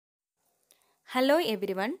Hello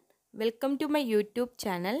everyone, welcome to my YouTube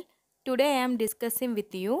channel. Today I am discussing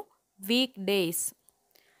with you weekdays.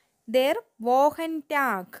 Der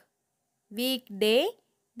Wochentag. Weekday,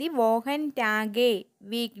 the Wochentage,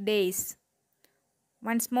 weekdays.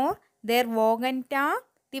 Once more, der Wochentag,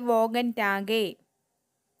 the Wochentage.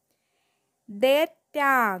 Der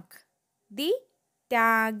Tag, the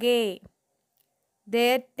Tage.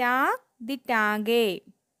 Der Tag, the Tage.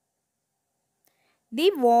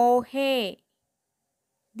 Die Woche.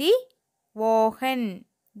 Die Wochen.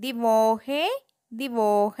 Die Woche. Die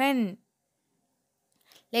Wochen.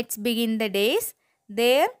 Let's begin the days.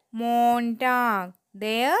 Der Montag.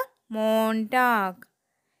 Der Montag.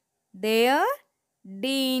 Der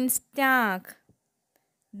Dienstag.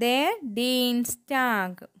 Der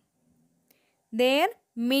Dienstag. Der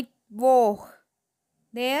Mittwoch.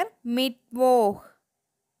 Der Mittwoch.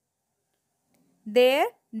 Der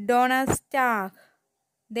Donnerstag.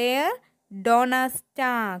 Der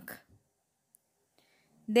Donnerstag.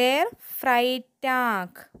 Der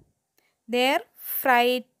Freitag. Der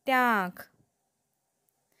Freitag.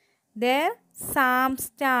 Der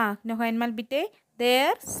Samstag. Noch einmal bitte.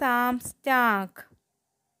 Der Samstag.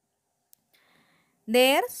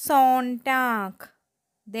 Der Sonntag.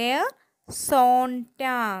 Der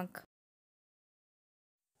Sonntag.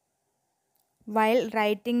 While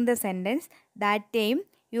writing the sentence, that time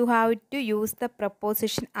you have to use the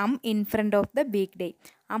preposition in front of the weekday.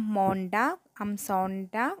 Am Montag, am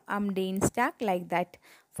Sonntag, am Dienstag, like that.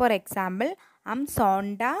 For example, am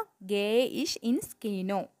Sonntag gehe ich ins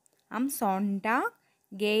Kino. Am Sonntag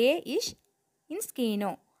gehe ich ins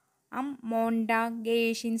Kino. Am Montag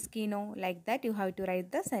gehe ich ins Kino. Like that you have to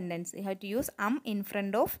write the sentence. You have to use in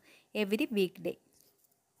front of every weekday.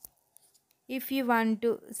 If you want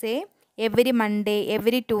to say every Monday,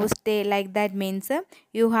 every Tuesday, like that means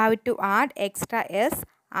you have to add extra s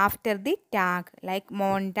after the tag, like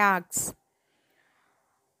Montags,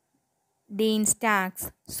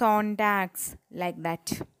 Dienstags, Sonntags, like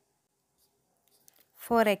that.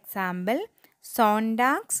 For example,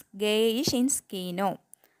 Sonntags gehe ich ins Kino.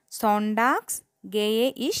 Sonntags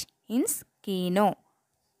gehe ich ins Kino.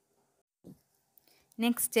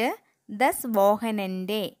 Next, das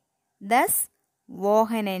Wochenende. Das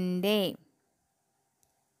Wochenende.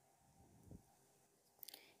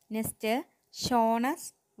 Next,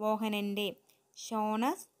 schönes Wochenende.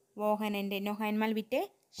 Schönes Wochenende. Noch einmal bitte.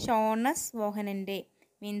 Schönes Wochenende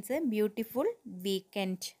means a beautiful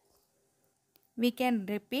weekend. We can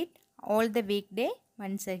repeat all the weekday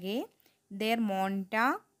once again. Der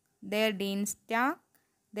Montag, der Dienstag,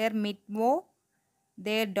 der Mittwoch,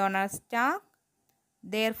 der Donnerstag,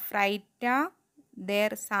 der Freitag,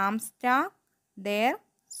 der Samstag, der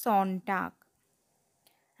Sonntag.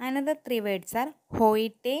 Another three words are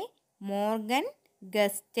heute, morgen,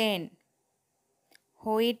 gestern.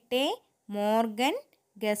 Heute, morgen,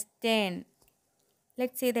 gestern.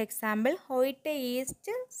 Let's see the example. Heute ist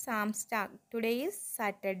Samstag. Today is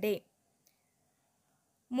Saturday.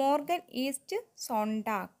 Morgen ist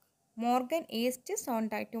Sonntag. Morgen ist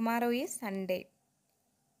Sonntag. Tomorrow is Sunday.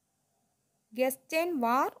 Gestern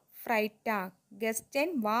war Freitag.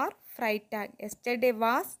 Gestern war Freitag. Yesterday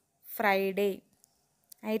was Friday.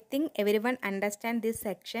 I think everyone understand this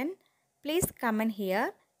section. Please comment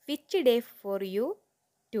here which day for you,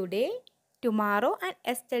 today, tomorrow and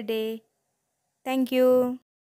yesterday. Thank you.